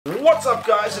What's up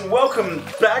guys, and welcome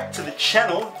back to the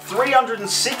channel.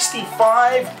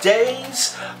 365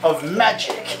 days of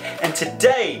magic, and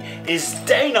today is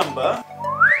day number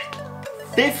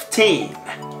 15.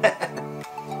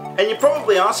 And you're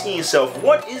probably asking yourself,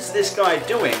 what is this guy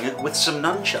doing with some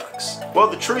nunchucks? Well,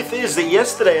 the truth is that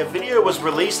yesterday a video was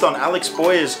released on Alex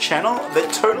Boyer's channel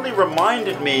that totally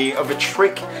reminded me of a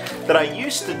trick that I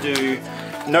used to do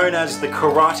known as the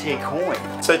karate coin.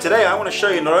 So today I want to show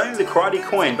you not only the karate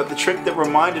coin, but the trick that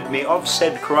reminded me of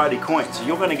said karate coin. So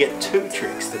you're going to get two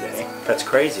tricks today. That's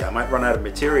crazy, I might run out of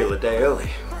material a day early.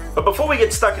 But before we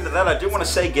get stuck into that, I do want to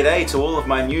say g'day to all of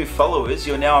my new followers.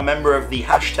 You're now a member of the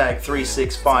hashtag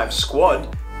 365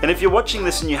 squad. And if you're watching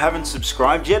this and you haven't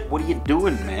subscribed yet, what are you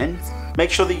doing, man?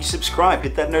 Make sure that you subscribe,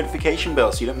 hit that notification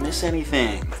bell so you don't miss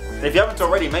anything. And if you haven't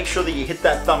already, make sure that you hit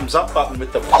that thumbs up button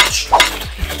with the...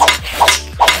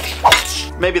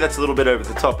 Maybe that's a little bit over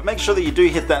the top, but make sure that you do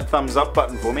hit that thumbs up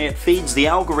button for me. It feeds the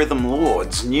algorithm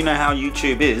lords, and you know how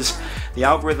YouTube is. The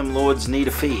algorithm lords need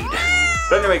a feed.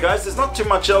 But anyway guys, there's not too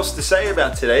much else to say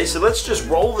about today, so let's just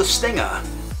roll the stinger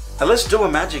and let's do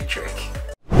a magic trick.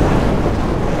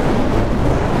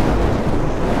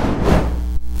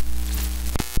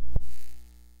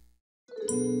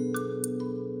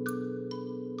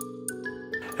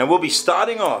 And we'll be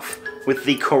starting off with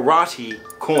the karate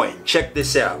coin. Check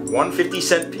this out,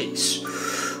 150-cent piece.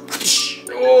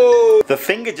 Oh, the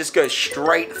finger just goes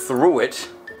straight through it.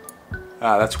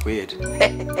 Ah, that's weird.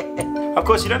 Of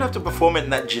course, you don't have to perform it in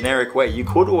that generic way. You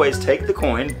could always take the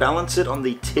coin, balance it on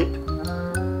the tip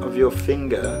of your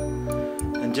finger,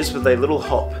 and just with a little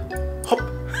hop,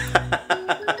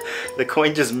 the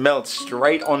coin just melts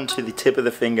straight onto the tip of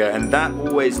the finger, and that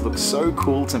always looks so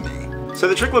cool to me. So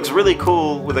the trick looks really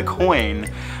cool with a coin,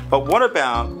 but what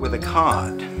about with a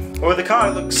card? Well, with a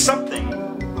card it looks something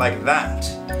like that,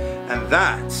 and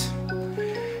that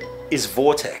is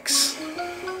Vortex.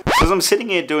 As I'm sitting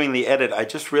here doing the edit, I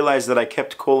just realized that I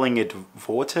kept calling it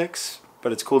Vortex,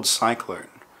 but it's called Cyclone.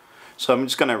 So I'm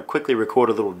just going to quickly record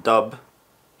a little dub.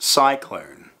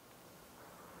 Cyclone.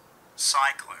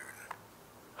 Cyclone.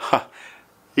 Huh.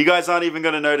 You guys aren't even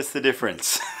going to notice the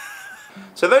difference.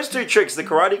 So those two tricks, the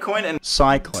karate coin and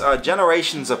Cyclone, are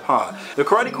generations apart. The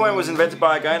karate coin was invented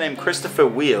by a guy named Christopher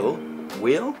Wheel.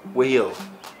 Wheel?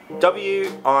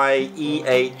 W-I-E-H-L.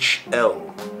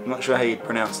 I'm not sure how you'd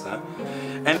pronounce that.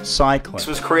 And Cyclone. This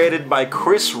was created by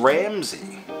Chris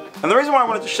Ramsey. And the reason why I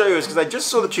wanted to show you is because I just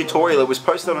saw the tutorial. It was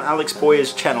posted on Alex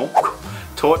Boyer's channel,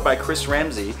 taught by Chris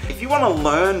Ramsey. If you want to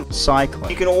learn Cyclone,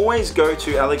 you can always go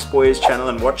to Alex Boyer's channel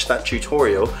and watch that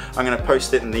tutorial. I'm going to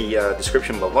post it in the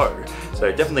description below,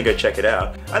 so definitely go check it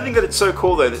out. I think that it's so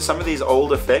cool though that some of these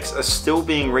old effects are still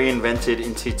being reinvented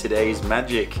into today's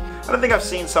magic. I don't think I've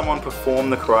seen someone perform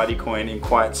the karate coin in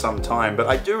quite some time, but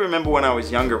I do remember when I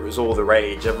was younger it was all the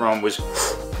rage. Everyone was,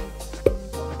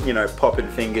 you know, popping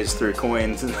fingers through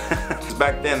coins, and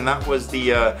back then that was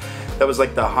the that was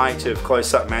like the height of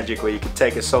close-up magic, where you could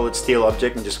take a solid steel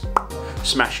object and just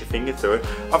smash your finger through it.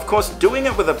 Of course, doing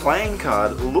it with a playing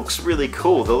card looks really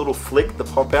cool. The little flick, the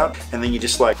pop out, and then you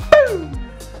just like boom,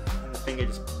 and the finger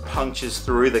just punches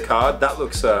through the card. That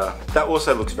looks that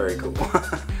also looks very cool.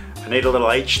 I need a little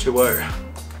H2O.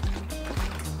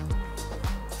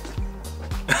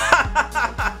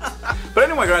 But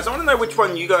anyway guys, I want to know which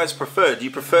one you guys prefer. Do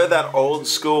you prefer that old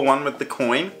school one with the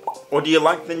coin, or do you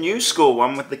like the new school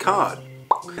one with the card?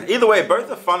 Either way, both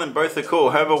are fun and both are cool.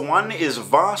 However, one is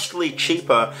vastly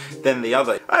cheaper than the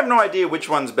other. I have no idea which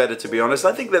one's better, to be honest.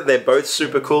 I think that they're both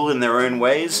super cool in their own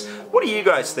ways. What do you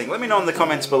guys think? Let me know in the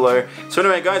comments below. So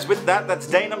anyway guys, with that, that's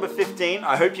day number 15.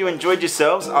 I hope you enjoyed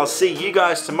yourselves. I'll see you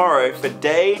guys tomorrow for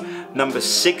day number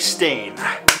 16.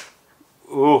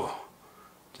 Ooh.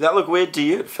 Did that look weird to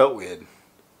you? It felt weird.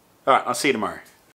 Alright, I'll see you tomorrow.